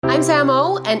I'm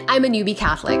Samo, and I'm a newbie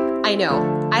Catholic. I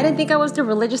know, I didn't think I was the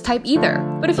religious type either.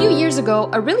 But a few years ago,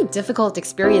 a really difficult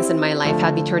experience in my life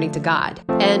had me turning to God.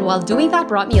 And while doing that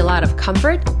brought me a lot of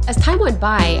comfort, as time went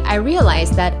by, I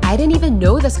realized that I didn't even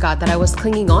know this God that I was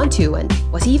clinging on to, and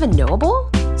was he even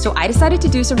knowable? So I decided to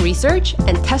do some research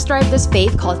and test drive this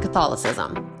faith called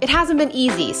Catholicism. It hasn't been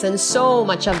easy since so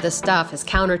much of this stuff is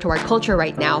counter to our culture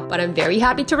right now, but I'm very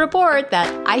happy to report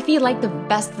that I feel like the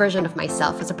best version of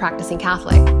myself as a practicing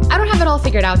Catholic. I don't have it all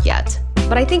figured out yet,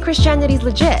 but I think Christianity's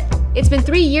legit. It's been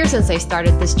 3 years since I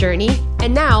started this journey,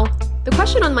 and now, the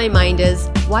question on my mind is,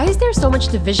 why is there so much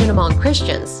division among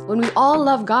Christians when we all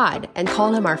love God and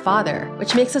call him our Father,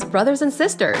 which makes us brothers and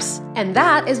sisters? And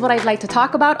that is what I'd like to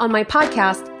talk about on my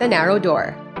podcast, The Narrow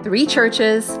Door. 3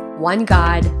 churches, 1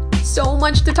 God, so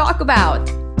much to talk about.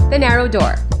 The Narrow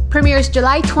Door premieres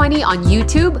July 20 on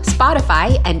YouTube,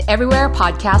 Spotify, and everywhere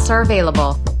podcasts are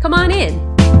available. Come on in.